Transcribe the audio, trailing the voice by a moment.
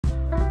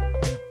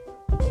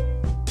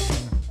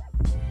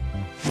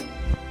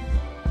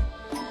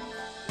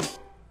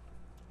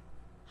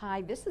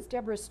Hi, this is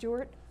Debora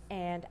Stewart,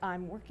 and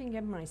I'm working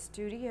in my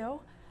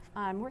studio.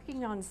 I'm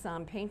working on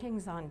some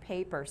paintings on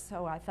paper,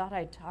 so I thought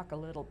I'd talk a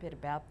little bit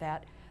about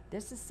that.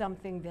 This is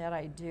something that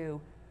I do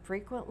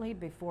frequently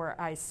before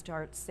I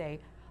start,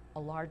 say, a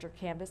larger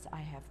canvas.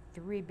 I have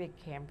 3 big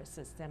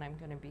canvases that I'm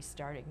going to be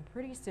starting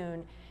pretty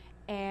soon,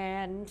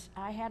 and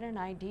I had an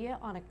idea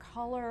on a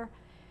color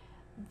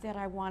that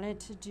I wanted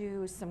to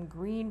do some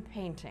green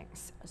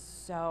paintings.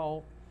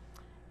 So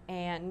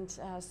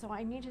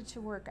I needed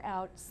to work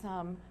out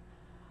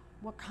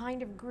what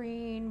kind of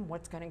green,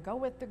 what's going to go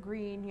with the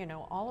green, you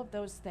know, all of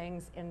those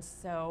things. And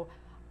so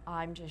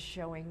I'm just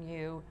showing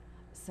you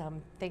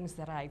some things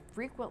that I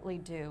frequently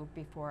do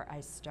before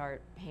I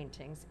start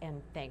paintings.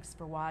 And thanks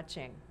for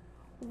watching.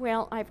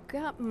 Well, I've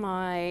got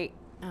my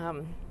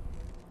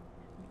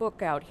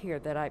book out here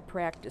that I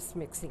practice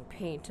mixing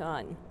paint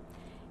on.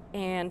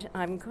 And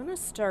I'm going to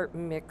start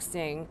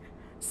mixing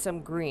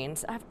some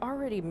greens. I've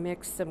already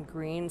mixed some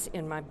greens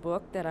in my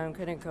book that I'm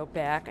going to go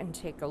back and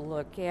take a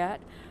look at,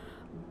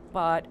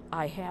 but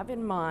I have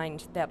in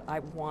mind that I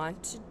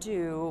want to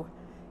do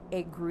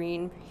a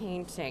green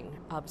painting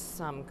of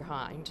some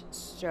kind.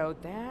 So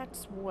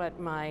that's what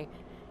my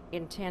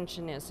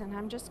intention is, and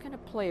I'm just going to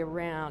play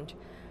around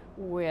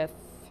with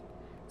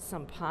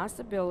some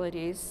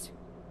possibilities,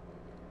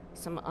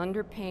 some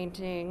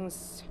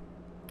underpaintings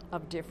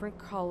of different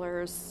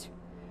colors,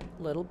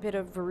 a little bit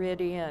of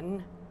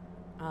Viridian.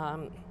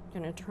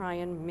 Going to try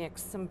and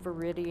mix some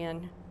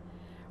Viridian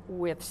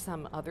with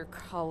some other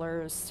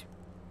colors,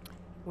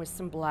 with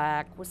some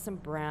black, with some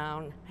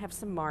brown, have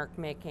some mark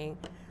making.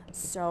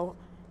 So,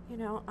 you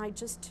know, I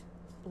just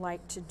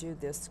like to do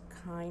this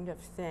kind of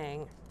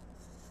thing,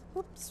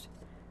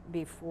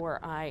 before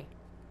I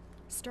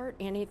start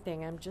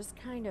anything. I'm just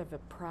kind of a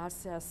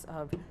process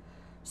of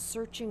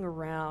searching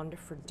around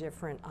for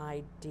different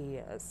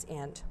ideas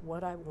and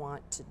what I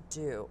want to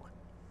do.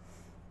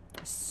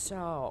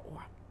 So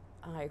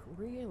I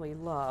really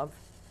love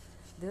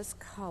this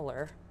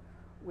color,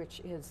 which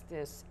is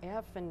this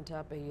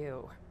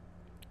F&W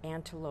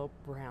Antelope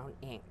Brown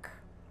ink.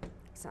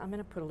 So I'm going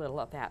to put a little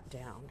of that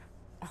down.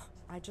 Oh,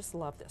 I just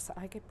love this.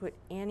 I could put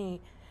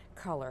any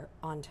color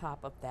on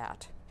top of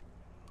that.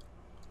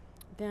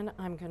 Then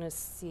I'm going to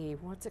see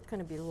what's it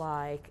going to be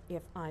like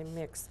if I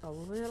mix a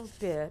little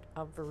bit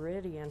of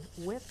Viridian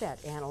with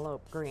that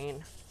antelope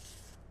green.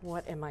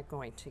 What am I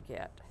going to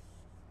get?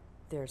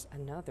 There's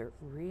another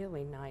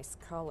really nice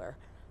color.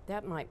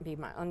 That might be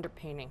my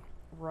underpainting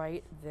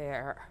right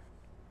there.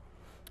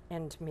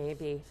 And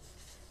maybe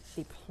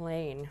the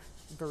plain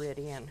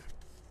Viridian.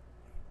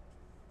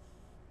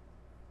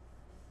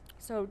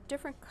 So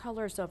different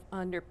colors of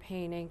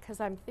underpainting,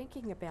 because I'm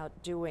thinking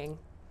about doing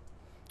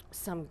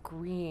some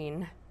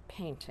green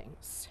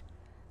paintings.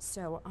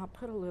 So I'll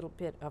put a little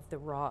bit of the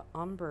raw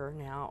umber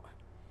now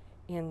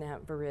in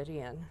that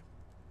Viridian.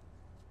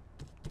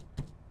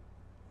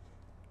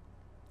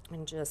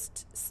 And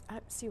just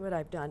see what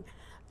I've done,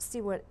 see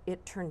what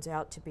it turns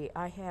out to be.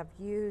 I have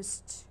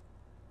used,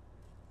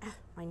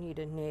 I need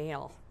a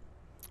nail.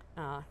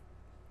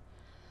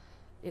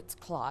 It's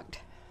clogged.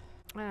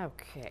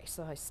 Okay,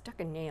 so I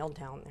stuck a nail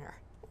down there.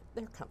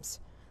 There it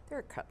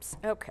comes.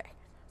 Okay,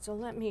 so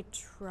let me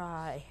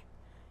try.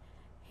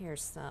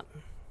 Here's some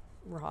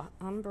raw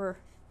umber,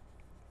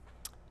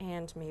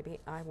 and maybe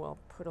I will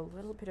put a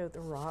little bit of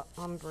the raw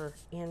umber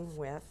in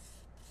with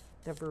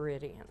the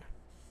Viridian,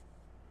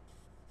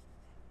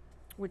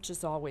 which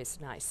is always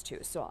nice too.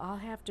 So I'll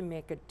have to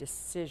make a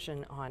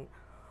decision on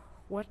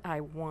what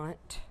I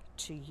want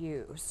to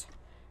use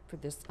for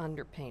this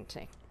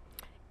underpainting.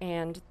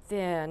 And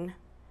then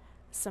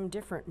some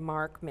different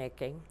mark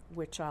making,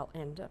 which I'll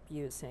end up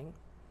using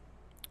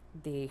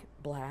the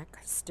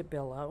black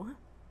Stabilo.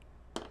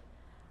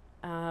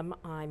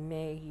 I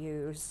may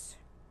use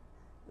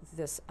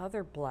this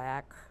other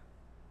black.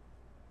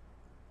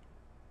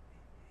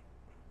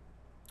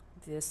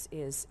 This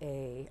is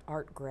a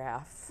art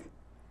graph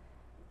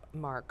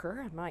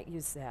marker. I might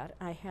use that.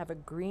 I have a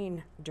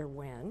green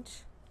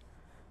Derwent,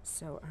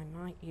 so I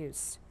might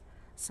use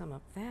some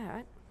of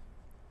that.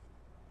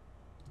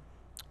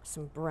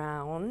 Some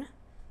brown.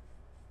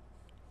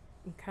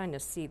 You can kind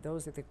of see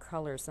those are the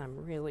colors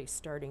I'm really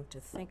starting to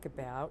think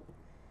about.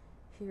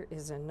 Here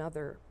is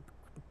another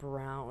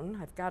brown.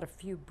 I've got a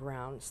few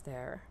browns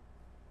there.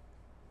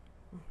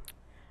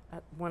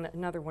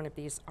 Another one of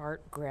these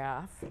art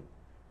graph,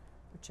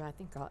 which I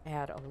think I'll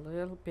add a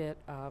little bit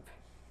of.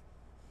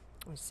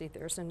 Let's see,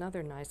 there's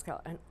another nice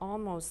color, and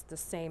almost the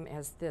same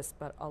as this,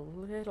 but a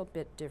little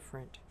bit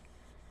different.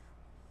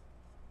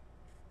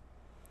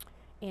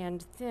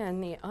 And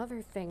then the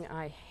other thing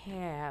I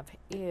have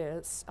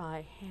is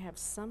I have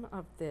some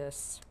of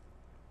this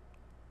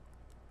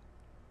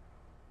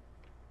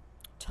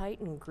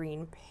Titan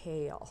Green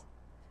Pale,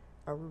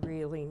 a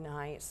really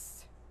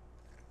nice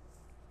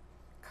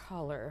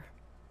color.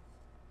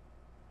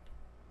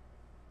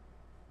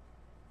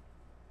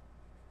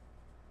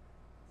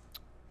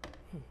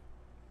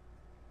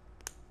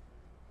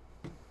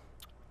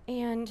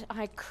 And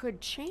I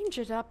could change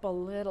it up a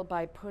little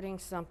by putting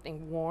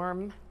something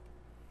warm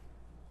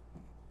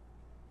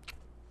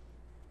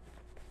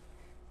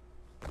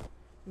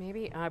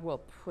maybe I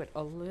will put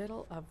a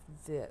little of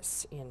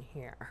this in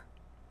here.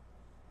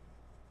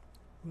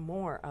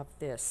 More of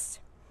this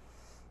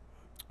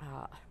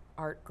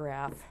art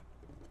graph.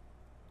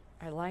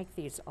 I like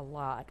these a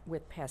lot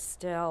with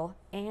pastel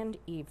and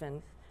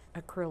even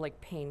acrylic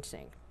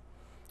painting,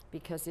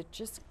 because it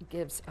just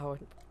gives a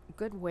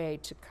good way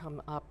to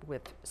come up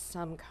with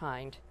some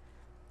kind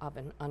of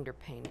an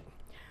underpainting.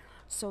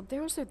 So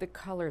those are the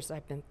colors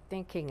I've been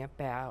thinking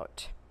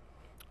about.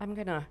 I'm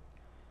gonna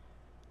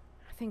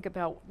think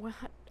about what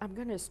I'm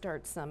gonna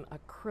start some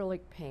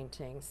acrylic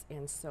paintings,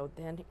 and so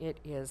then it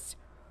is,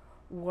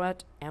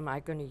 what am I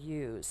going to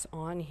use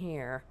on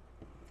here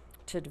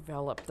to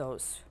develop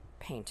those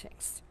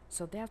paintings?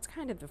 So that's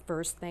kind of the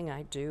first thing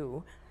I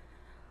do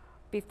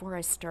before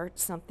I start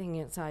something,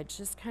 is I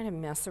just kind of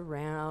mess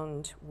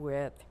around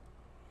with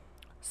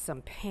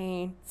some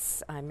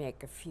paints. I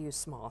make a few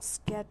small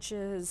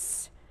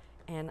sketches,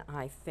 and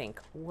I think,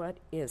 what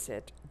is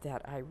it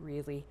that I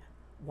really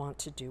want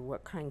to do?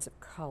 What kinds of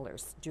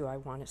colors do I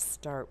want to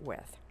start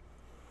with?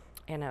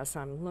 And as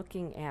I'm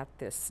looking at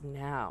this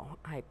now,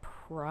 I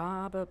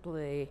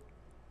probably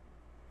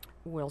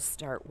will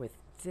start with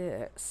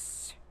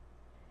this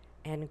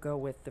and go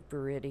with the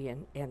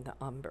viridian and the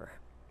umber.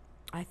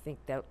 I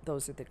think that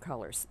those are the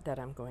colors that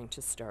I'm going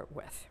to start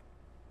with.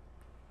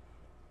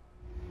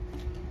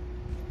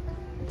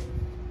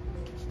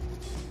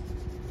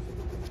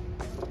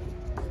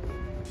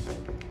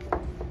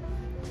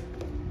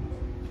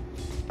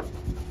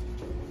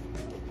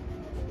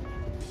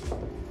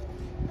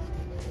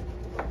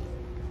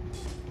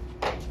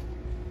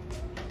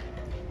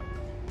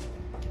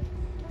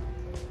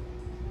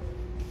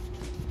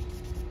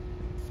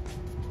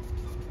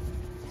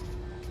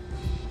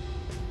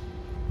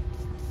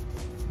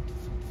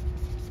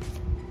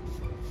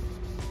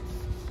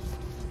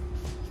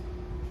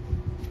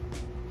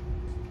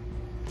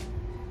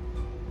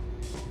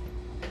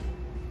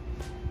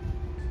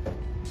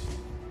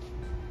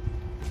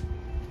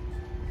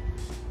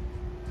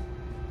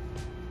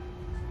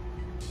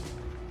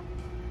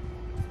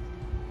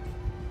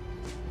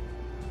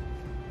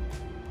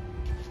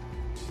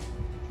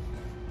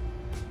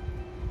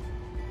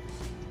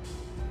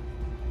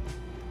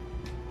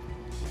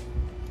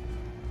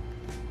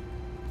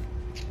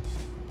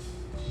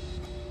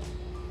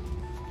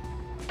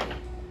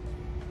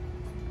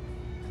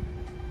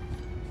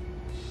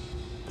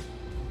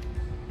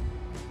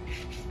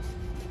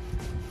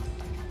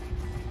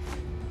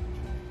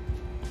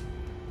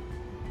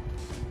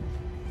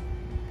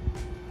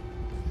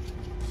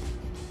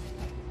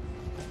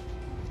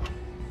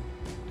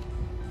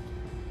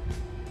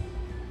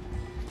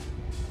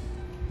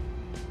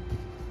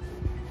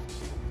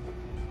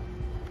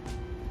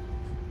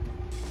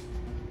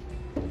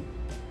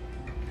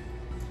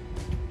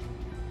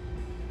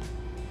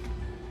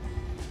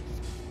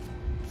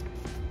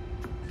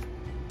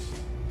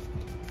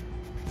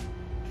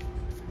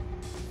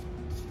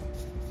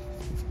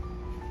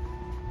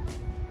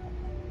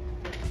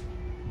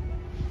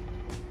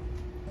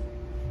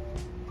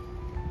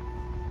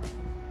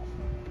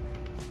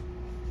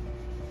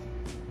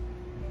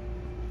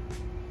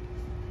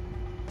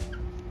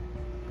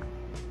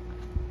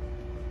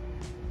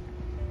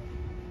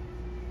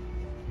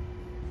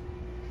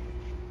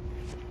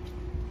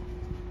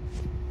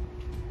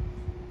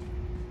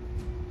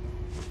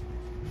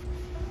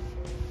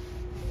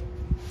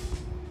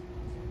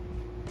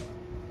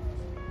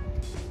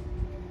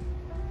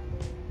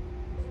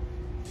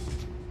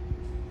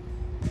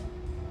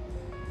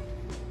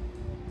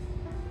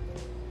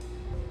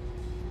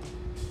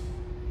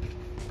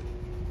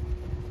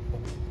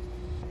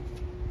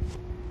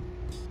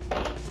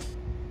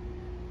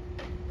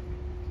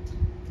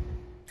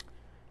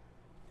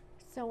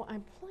 So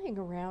I'm playing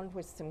around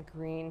with some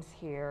greens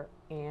here,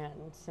 and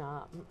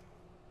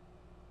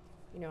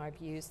you know, I've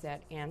used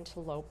that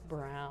antelope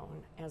brown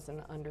as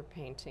an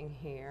underpainting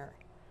here,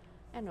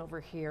 and over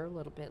here a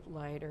little bit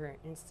lighter,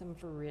 and some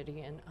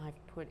viridian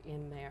I've put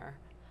in there,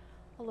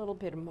 a little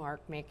bit of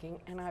mark making,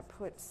 and I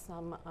put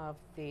some of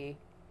the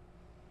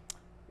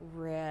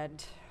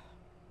reddish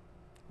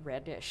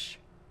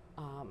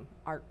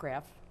art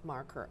graph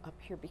marker up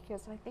here,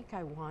 because I think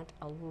I want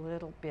a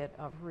little bit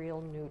of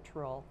real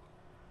neutral,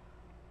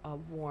 a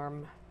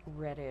warm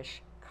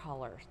reddish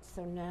color.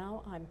 So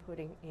now I'm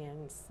putting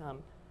in some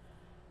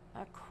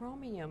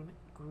chromium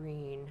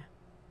green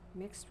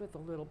mixed with a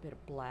little bit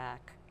of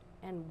black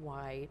and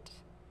white,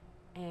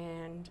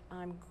 and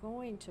I'm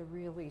going to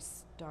really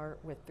start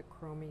with the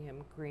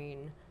chromium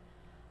green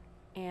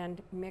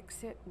and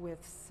mix it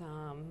with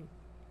some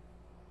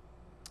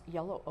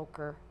yellow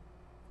ochre,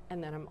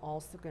 and then I'm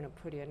also going to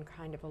put in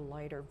kind of a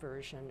lighter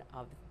version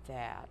of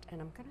that, and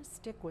I'm going to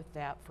stick with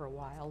that for a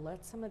while,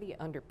 let some of the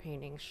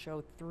underpainting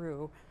show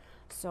through.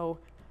 So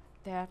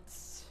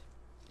that's,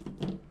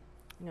 you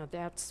know,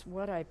 that's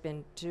what I've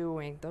been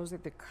doing. Those are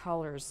the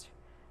colors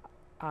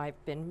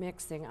I've been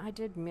mixing. I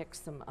did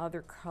mix some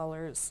other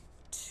colors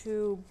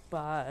too,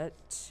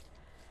 but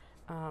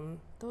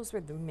those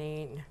were the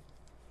main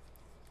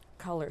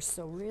colors.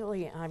 So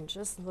really I'm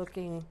just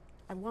looking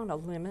I want to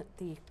limit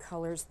the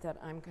colors that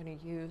I'm going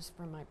to use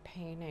for my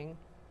painting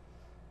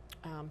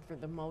for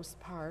the most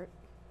part.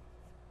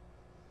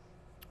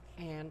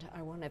 And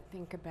I want to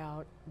think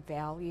about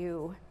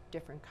value,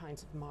 different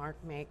kinds of mark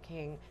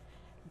making,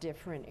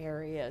 different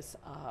areas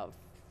of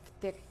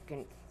thick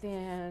and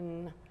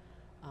thin,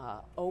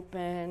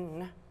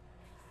 open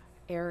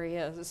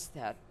areas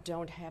that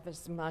don't have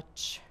as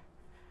much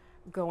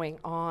going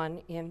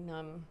on in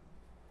them.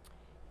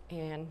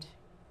 And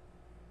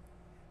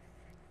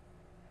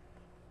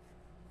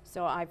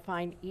so I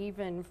find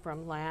even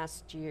from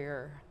last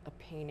year, a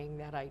painting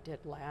that I did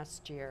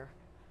last year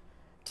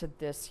to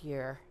this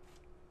year,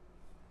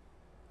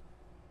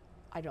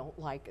 I don't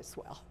like as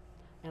well.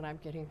 And I'm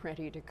getting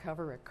ready to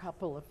cover a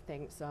couple of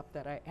things up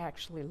that I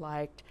actually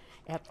liked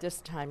at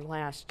this time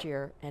last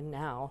year, and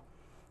now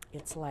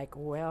it's like,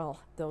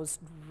 well, those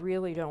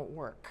really don't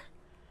work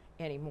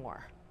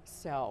anymore.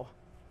 So,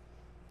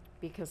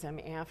 because I'm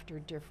after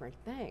different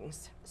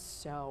things.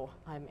 So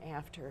I'm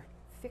after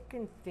thick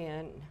and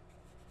thin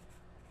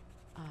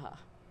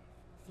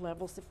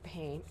levels of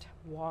paint,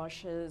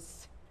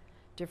 washes,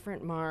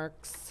 different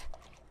marks,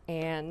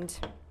 and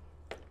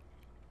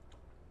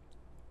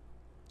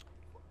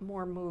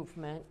more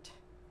movement.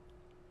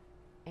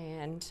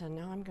 And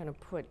now I'm going to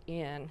put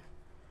in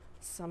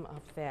some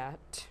of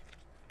that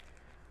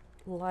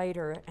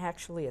lighter,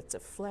 actually it's a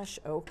flesh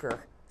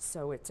ochre,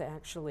 so it's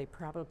actually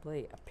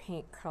probably a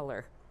paint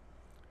color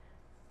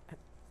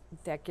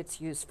that gets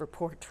used for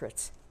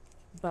portraits.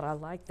 But I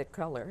like the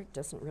color, it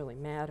doesn't really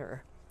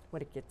matter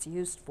what it gets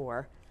used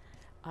for.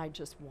 I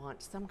just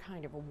want some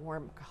kind of a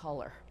warm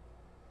color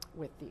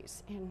with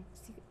these. And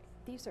see,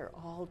 these are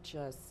all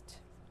just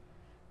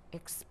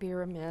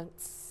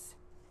experiments,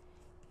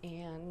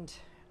 and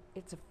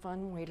it's a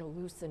fun way to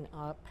loosen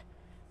up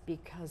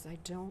because I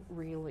don't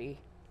really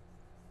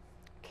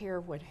care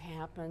what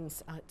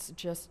happens. It's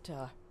just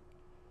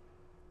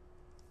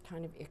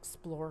kind of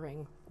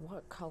exploring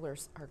what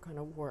colors are going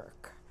to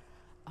work,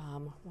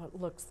 what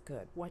looks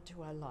good, what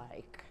do I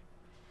like,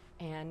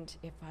 and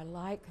if I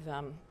like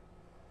them,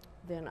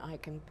 then I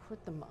can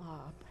put them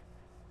up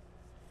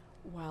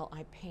while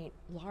I paint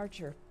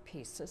larger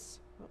pieces,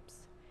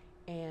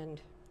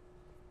 and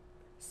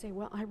say,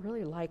 well, I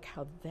really like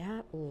how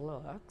that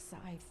looks.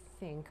 I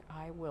think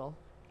I will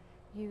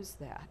use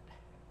that.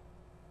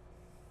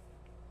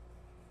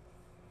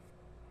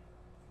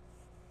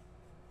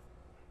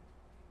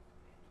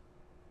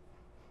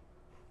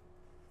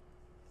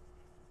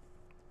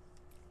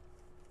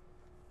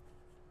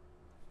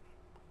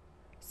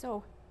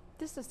 So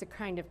this is the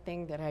kind of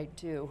thing that I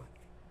do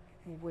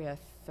with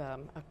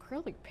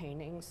acrylic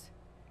paintings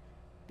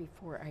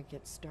before I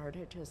get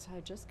started, is I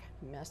just kind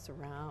of mess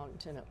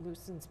around and it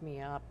loosens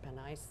me up, and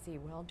I see,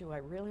 well, do I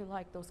really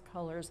like those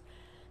colors?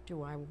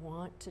 Do I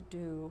want to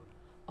do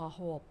a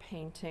whole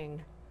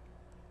painting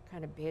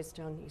kind of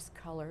based on these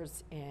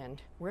colors?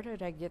 And where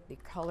did I get the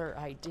color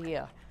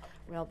idea?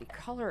 Well, the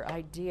color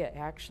idea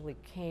actually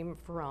came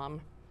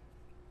from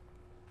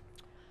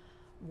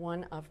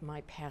one of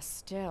my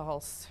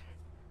pastels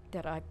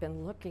that I've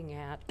been looking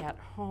at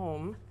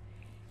home,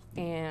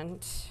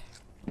 and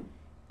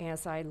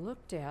as I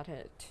looked at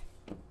it,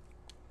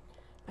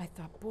 I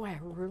thought, boy, I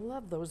really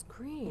love those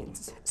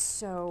greens.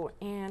 So,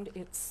 and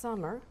it's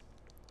summer,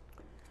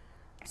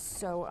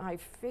 so I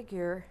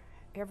figure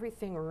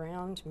everything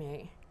around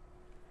me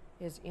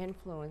is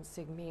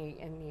influencing me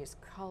in these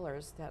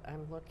colors that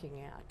I'm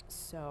looking at.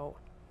 So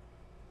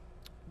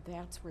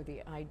that's where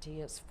the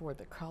ideas for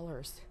the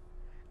colors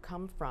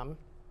come from,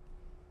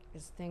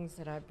 is things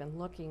that I've been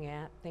looking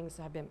at, things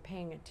I've been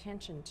paying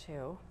attention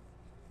to.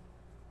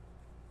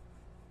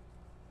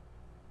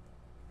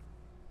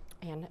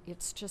 And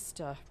it's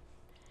just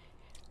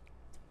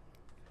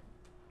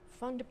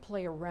fun to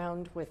play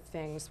around with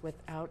things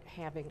without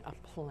having a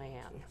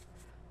plan,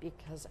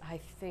 because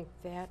I think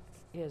that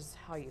is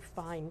how you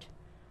find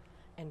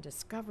and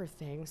discover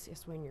things,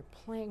 is when you're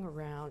playing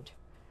around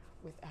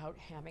without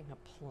having a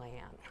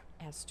plan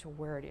as to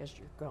where it is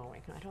you're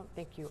going. I don't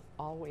think you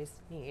always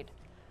need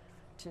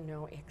to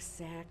know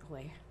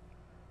exactly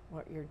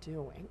what you're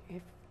doing.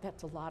 If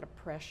that's a lot of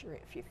pressure,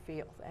 if you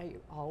feel that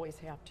you always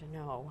have to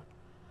know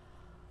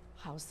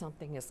how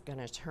something is going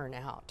to turn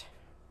out.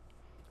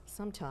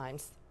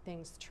 Sometimes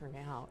things turn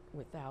out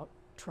without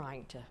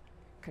trying to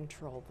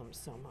control them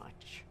so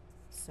much.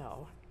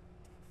 So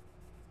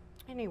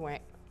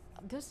anyway,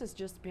 this has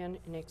just been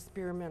an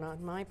experiment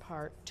on my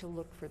part to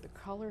look for the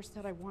colors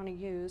that I want to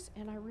use,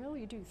 and I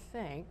really do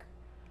think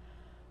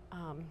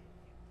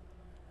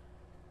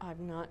I've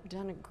not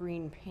done a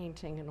green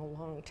painting in a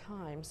long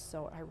time,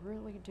 so I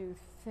really do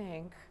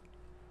think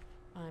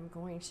I'm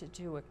going to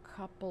do a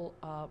couple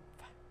of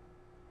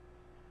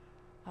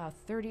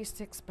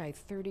 36 by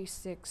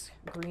 36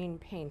 green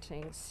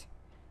paintings,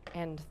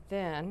 and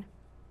then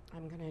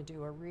I'm going to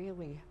do a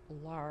really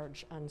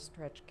large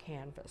unstretched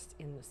canvas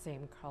in the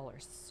same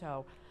colors.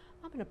 So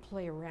I'm going to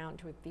play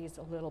around with these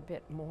a little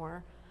bit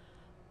more,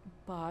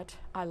 but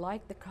I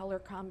like the color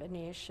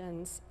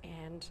combinations,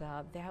 and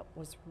that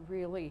was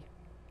really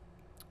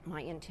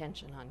my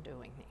intention on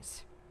doing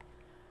these.